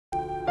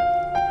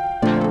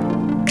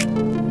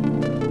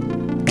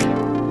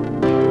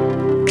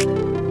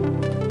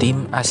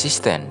Tim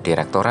Asisten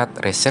Direktorat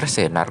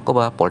Reserse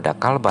Narkoba Polda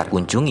Kalbar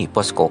kunjungi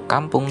Posko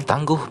Kampung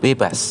Tangguh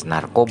Bebas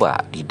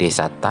Narkoba di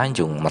Desa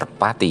Tanjung,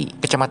 Merpati,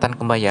 Kecamatan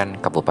Kembayan,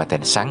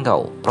 Kabupaten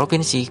Sanggau,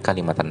 Provinsi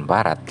Kalimantan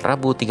Barat,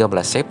 Rabu 13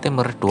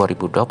 September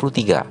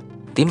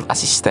 2023. Tim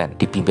asisten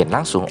dipimpin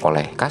langsung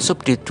oleh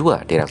Kasubdit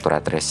 2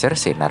 Direktorat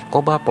Reserse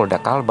Narkoba Polda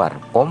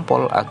Kalbar,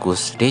 Kompol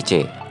Agus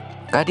DC.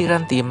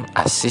 Kehadiran tim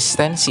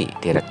asistensi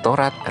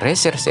Direktorat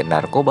Reserse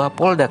Narkoba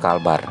Polda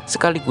Kalbar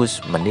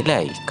sekaligus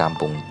menilai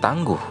Kampung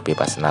Tangguh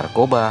Bebas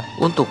Narkoba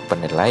untuk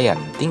penilaian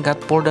tingkat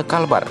Polda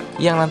Kalbar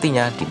yang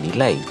nantinya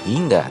dinilai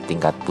hingga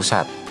tingkat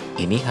pusat.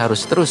 Ini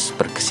harus terus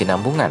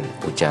berkesinambungan,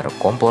 ujar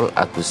Kompol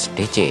Agus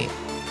DC.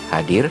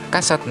 Hadir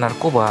Kasat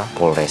Narkoba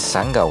Polres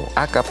Sanggau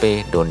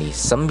AKP Doni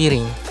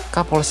Sembiring,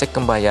 Kapolsek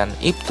Kembayan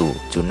Ibtu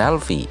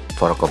Junalvi,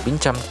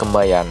 Forkobincam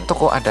Kembayan,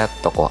 tokoh adat,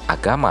 tokoh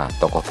agama,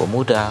 tokoh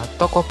pemuda,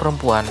 tokoh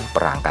perempuan,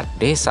 perangkat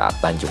desa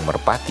Tanjung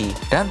Merpati,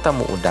 dan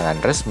tamu undangan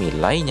resmi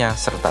lainnya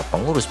serta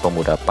pengurus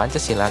pemuda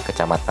Pancasila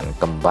Kecamatan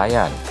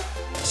Kembayan.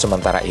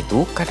 Sementara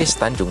itu, Kades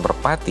Tanjung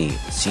Merpati,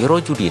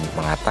 Sirojudin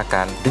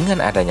mengatakan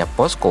dengan adanya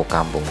Posko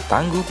Kampung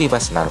Tangguh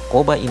Bebas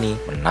Narkoba ini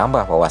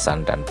menambah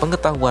wawasan dan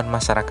pengetahuan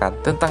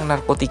masyarakat tentang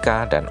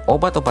narkotika dan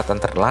obat-obatan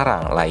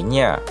terlarang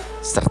lainnya,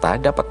 serta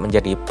dapat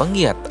menjadi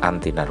penggiat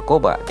anti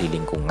narkoba di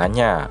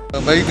lingkungannya.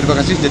 Baik, terima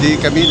kasih. Jadi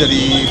kami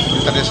dari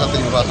Pemerintah Desa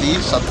Tanjung Merpati,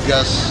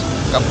 Satgas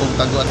Kampung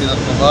Tangguh anti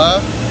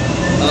narkoba,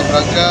 dalam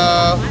rangka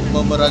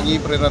memerangi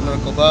peredaran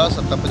narkoba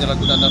serta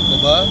penyalahgunaan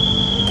narkoba,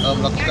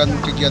 melakukan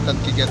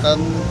kegiatan-kegiatan.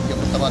 Yang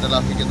pertama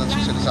adalah kegiatan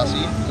sosialisasi,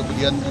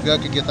 kemudian juga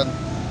kegiatan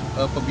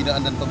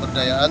pembinaan dan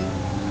pemberdayaan,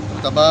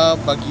 terutama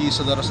bagi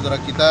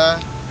saudara-saudara kita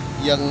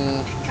yang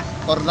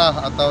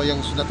pernah atau yang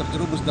sudah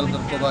terjerumus dalam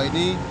narkoba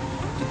ini.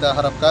 Kita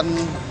harapkan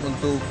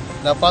untuk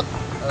dapat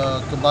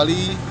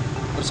kembali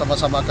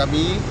bersama-sama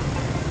kami.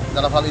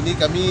 Dalam hal ini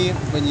kami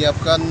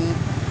menyiapkan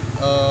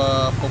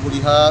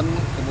pemulihan,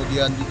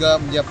 kemudian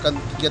juga menyiapkan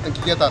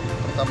kegiatan-kegiatan,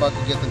 pertama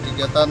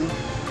kegiatan-kegiatan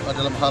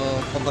dalam hal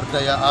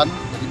pemberdayaan,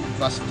 jadi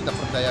masih kita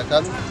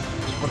perdayakan.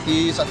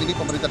 Seperti saat ini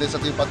pemerintah Desa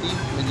Tanjung Merpati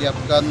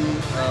menyiapkan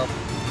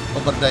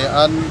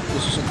pemberdayaan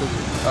khusus untuk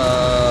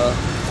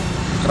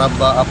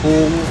keramba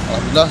apung.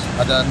 Alhamdulillah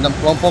ada 6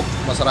 kelompok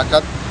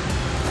masyarakat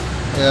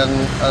yang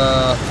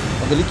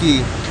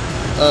memiliki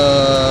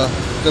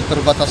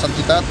keterbatasan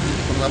kita,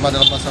 terutama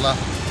dalam masalah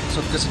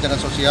kesenjangan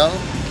sosial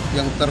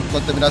yang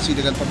terkontaminasi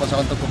dengan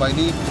permasalahan narkoba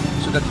ini.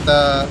 Sudah kita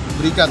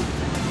berikan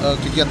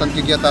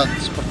kegiatan-kegiatan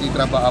seperti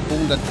keramba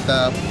apung dan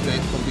kita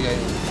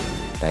pembiayaan.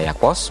 Dayak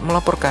Pos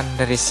melaporkan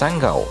dari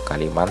Sanggau,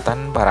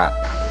 Kalimantan Barat.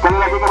 Kembali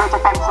lagi kami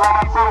ucapkan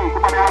selamat sore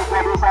kepada warga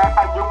Desa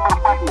Tanjung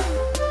Merpati.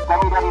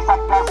 Kami dari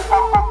Satgas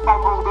Kampung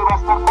Tangguh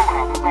Bebas Narkoba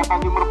Desa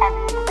Tanjung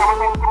Merpati,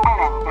 Kecamatan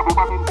Kembayan,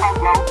 Kabupaten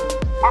Sanggau,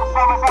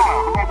 bersama-sama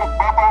mengajak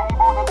Bapak,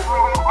 Ibu, dan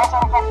seluruh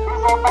masyarakat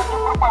Desa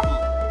Tanjung Merpati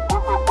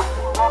untuk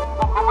menghindari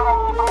dan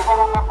memerangi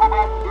peredaran narkoba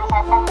di Desa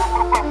Tanjung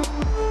Merpati.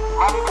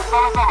 Mari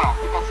bersama-sama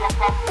kita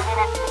siapkan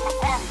generasi